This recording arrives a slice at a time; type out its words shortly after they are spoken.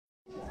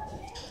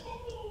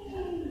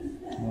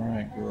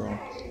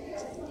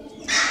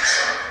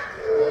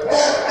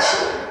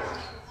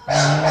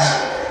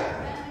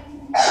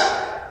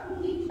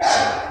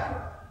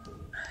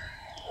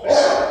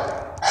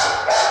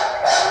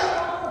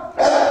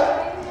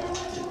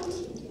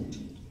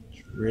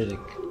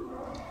Riddick.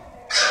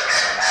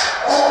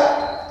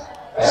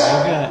 And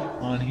I got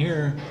on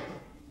here,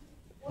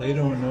 they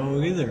don't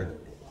know either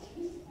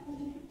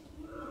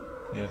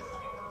if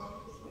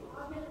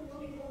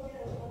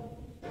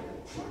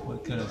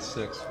what kind of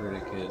sex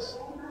Riddick is.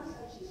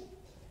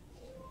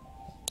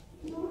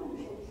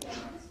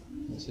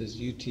 It says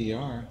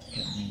UTR.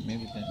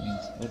 Maybe that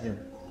means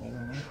other. I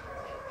don't know.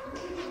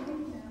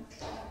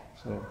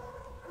 So.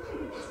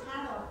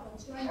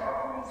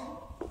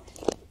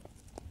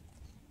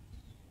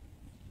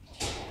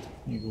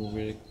 You go,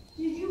 Riddick.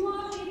 Did you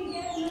want me to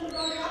get another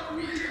dog out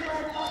before I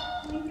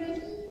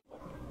Lincoln?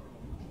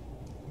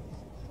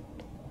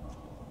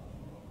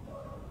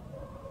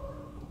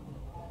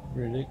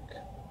 Riddick.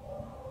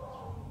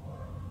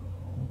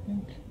 I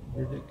think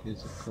Riddick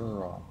is a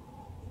girl.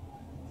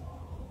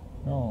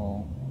 No.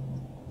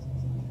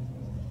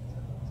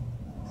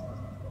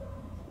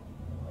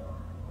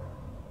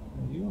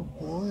 Are you a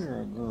boy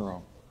or a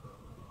girl?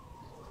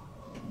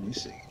 Let me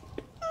see.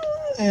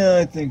 Yeah,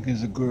 I think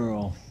it's a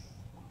girl.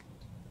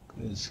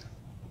 Because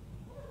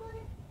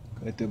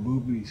got the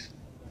boobies.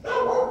 I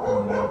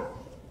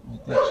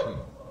think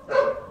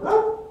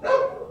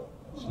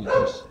she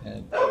just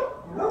had,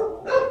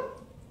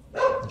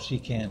 well, she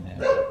can have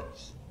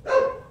boobies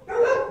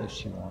if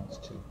she wants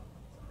to.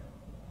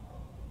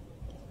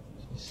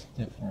 She's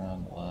sniffing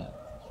around a lot.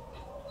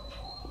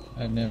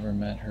 I've never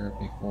met her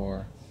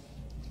before,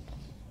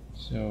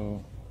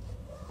 so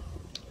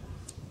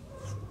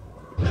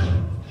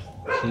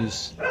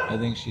I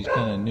think she's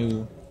kind of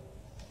new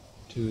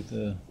to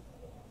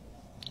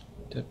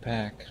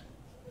PACC,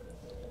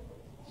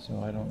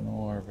 so I don't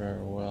know her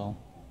very well.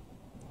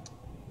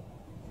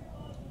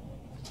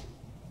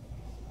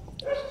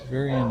 She's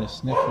very into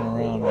sniffing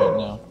around right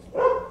now.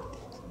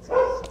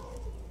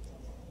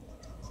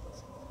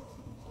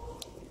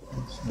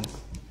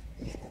 Sniff.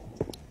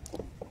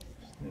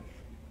 Sniff.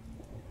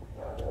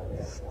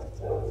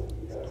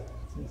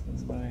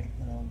 Sniffing my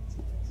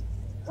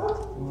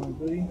come on,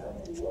 buddy.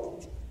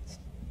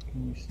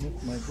 Can you sniff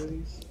my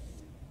buddies?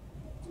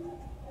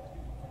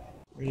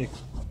 Riddick.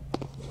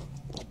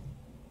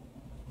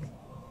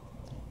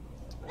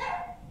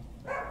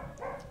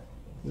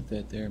 Put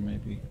that there,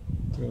 maybe.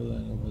 Throw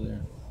that over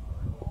there.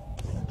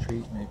 A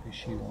treat, maybe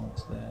she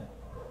wants that.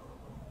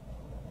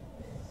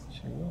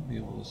 She will be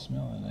able to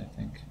smell it, I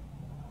think.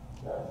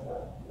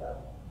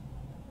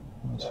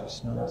 Unless she's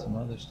smelling some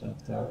other stuff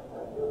there.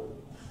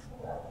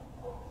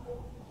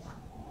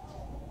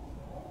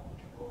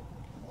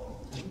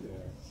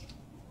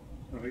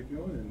 How are you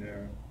doing in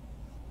there?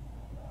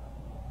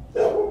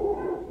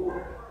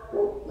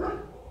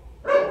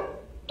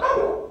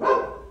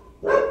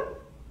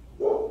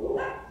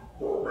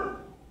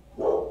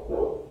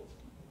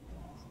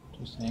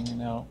 Just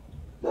hanging out.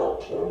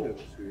 Hello,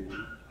 sweetie.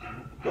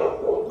 I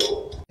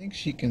think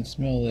she can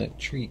smell that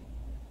treat.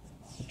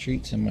 The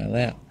treat's in my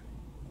lap.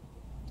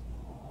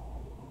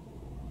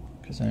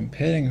 Because I'm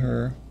petting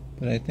her,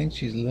 but I think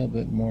she's a little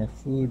bit more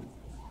food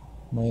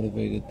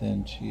motivated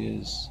than she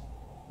is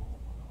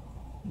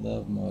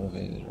love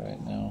motivated right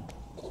now.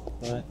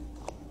 But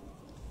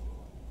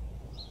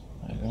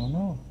I don't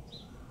know.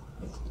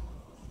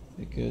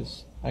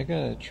 Because I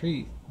got a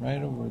treat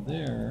right over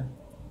there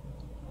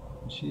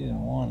and she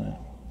didn't want it.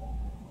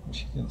 And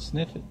she didn't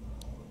sniff it.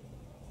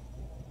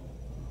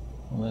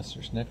 Unless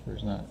her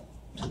sniffer's not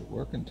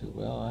working too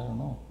well, I don't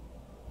know.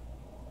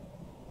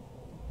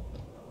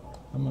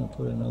 I'm gonna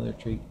put another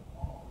treat.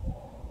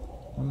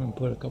 I'm gonna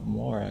put a couple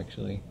more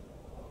actually.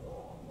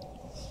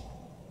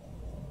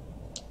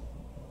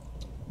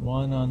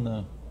 One on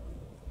the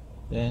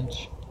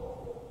bench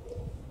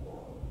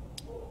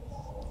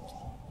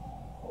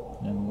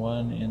and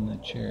one in the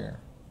chair,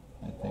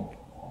 I think,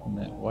 in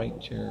that white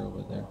chair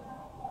over there.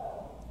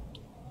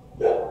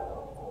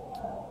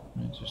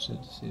 I'm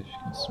interested to see if she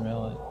can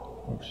smell it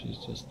or if she's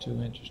just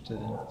too interested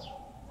in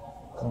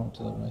going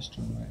to the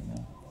restroom right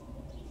now.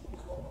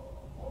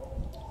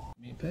 Let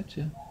me pet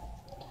you.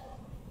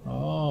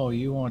 Oh,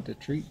 you want the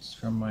treats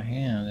from my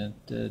hand.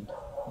 You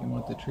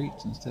want the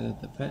treats instead of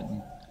the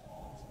petting.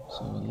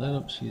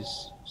 So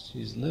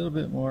she's a little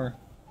bit more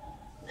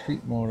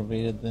treat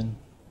motivated than.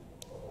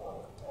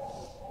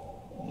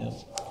 Yep.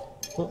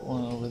 Put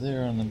one over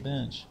there on the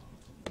bench.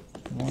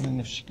 I'm wondering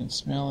if she can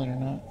smell it or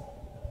not.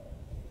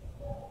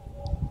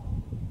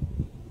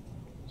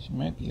 She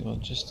might be able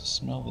just to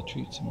smell the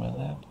treats in my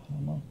lap. I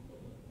don't know.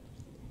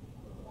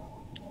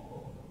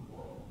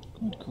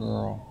 Good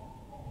girl.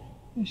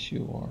 Yes,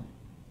 you are.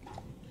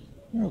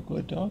 You're a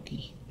good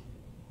doggie.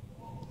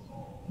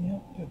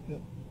 Yep.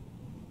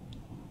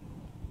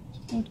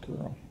 Good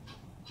girl.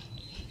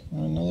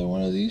 Want another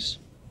one of these?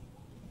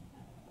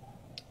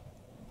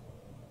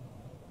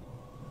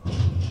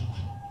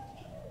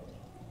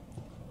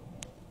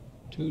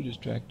 Too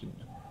distracted.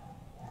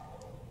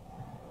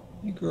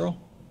 Hey, girl.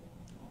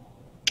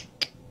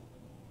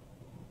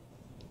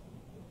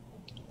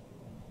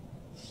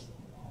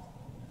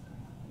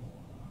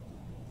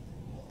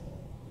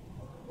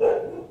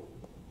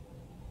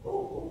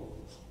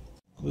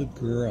 Good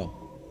girl.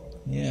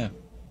 Yeah.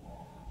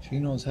 She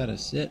knows how to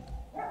sit.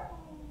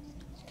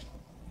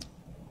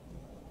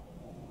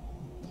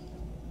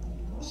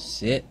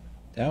 Sit.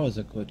 That was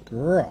a good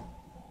girl.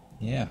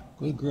 Yeah,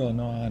 good girl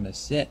know how to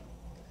sit.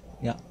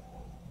 Yeah.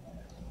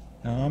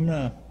 Now I'm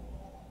gonna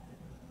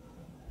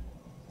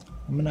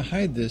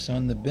hide this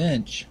on the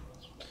bench.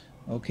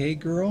 Okay,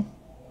 girl?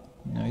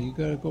 Now you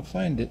gotta go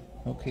find it.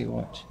 Okay,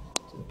 watch.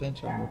 It's the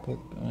bench. I'm gonna put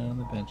it on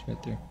the bench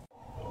right there.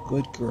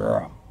 Good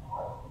girl.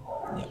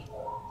 Yeah.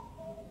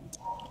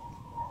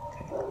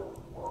 Okay.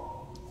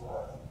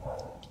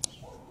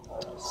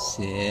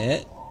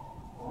 Sit.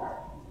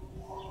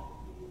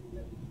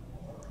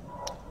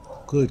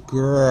 Good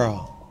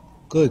girl.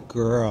 Good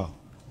girl.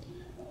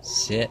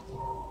 Sit.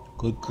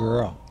 Good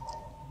girl.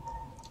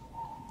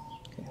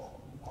 Okay.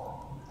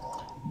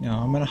 Now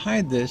I'm gonna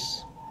hide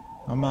this.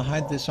 I'm gonna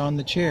hide this on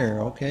the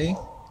chair, okay?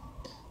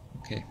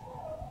 Okay.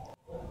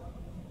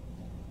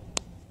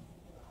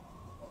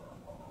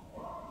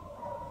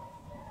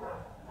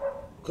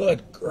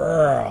 Good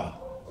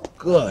girl.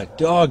 Good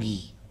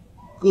doggie.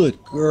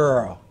 Good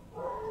girl.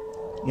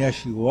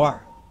 Yes, you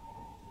are.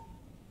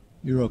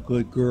 You're a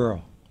good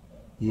girl.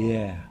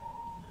 Yeah.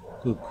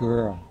 Good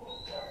girl.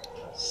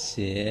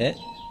 Sit.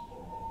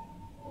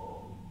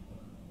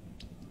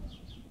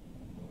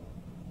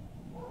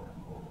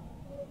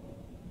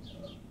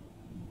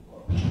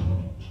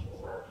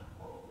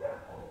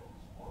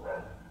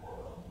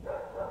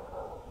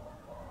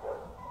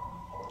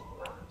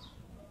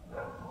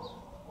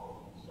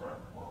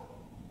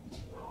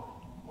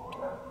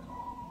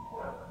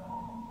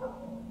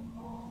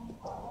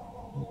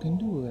 You can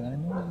do it. I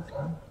know you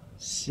can.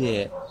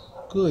 Sit.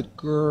 Good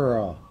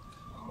girl.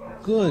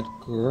 Good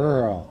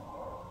girl.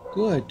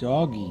 Good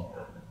doggie.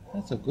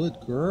 That's a good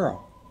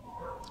girl.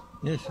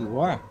 Yes, you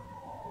are.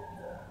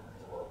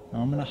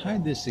 Now I'm going to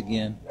hide this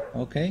again.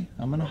 Okay?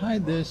 I'm going to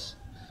hide this.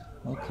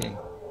 Okay.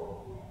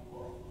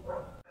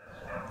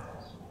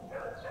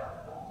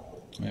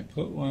 I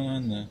put one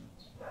on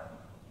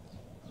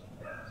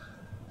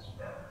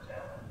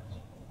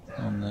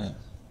the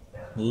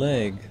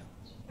leg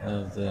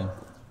of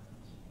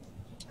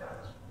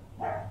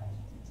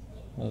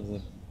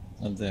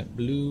that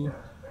blue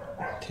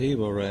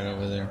table right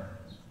over there,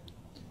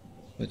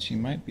 but she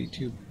might be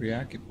too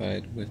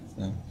preoccupied with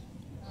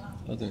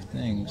other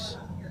things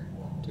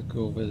to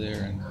go over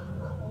there and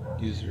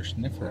use her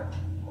sniffer.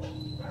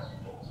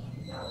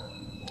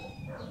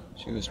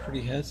 She was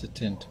pretty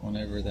hesitant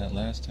whenever I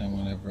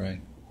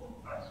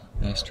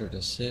asked her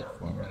to sit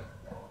for me.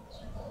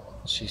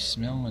 She's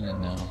smelling it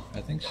now.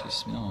 I think she's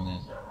smelling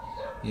it.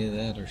 Either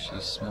that or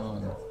she's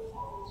smelling it.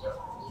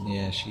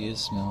 Yeah, she is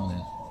smelling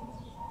it.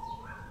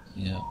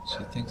 Yeah,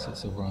 she thinks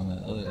it's over on the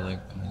other leg,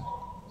 but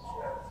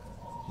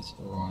it's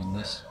over on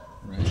this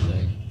right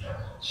leg.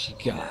 She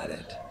got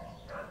it.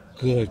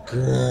 Good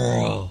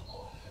girl.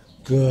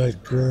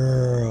 Good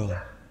girl.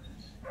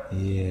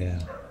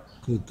 Yeah,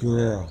 good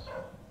girl.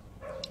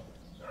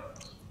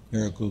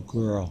 You're a good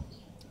girl.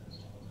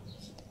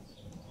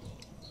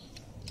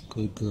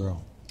 Good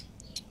girl.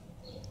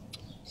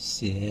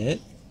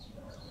 Sit.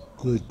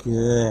 Good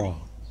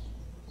girl.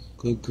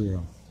 Good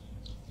girl.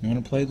 You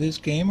want to play this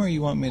game, or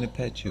you want me to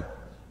pet you?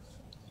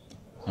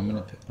 I'm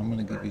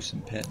gonna give you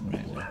some petting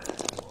right now.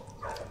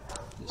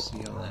 Just see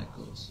how that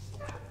goes.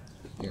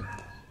 Here.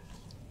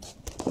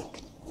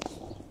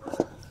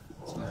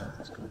 See how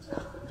this goes.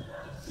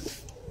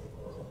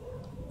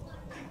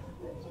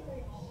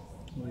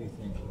 What do you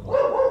think?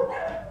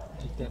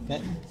 Take that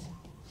petting?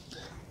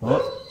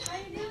 Oh. How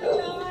you doing,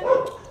 John?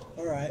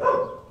 All right.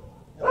 Are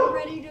you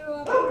ready to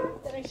put her,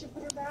 that I should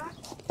put her back?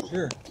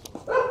 Sure.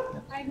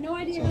 I have no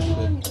idea Sounds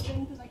how long good. it's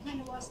been because I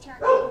kind of lost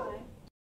track of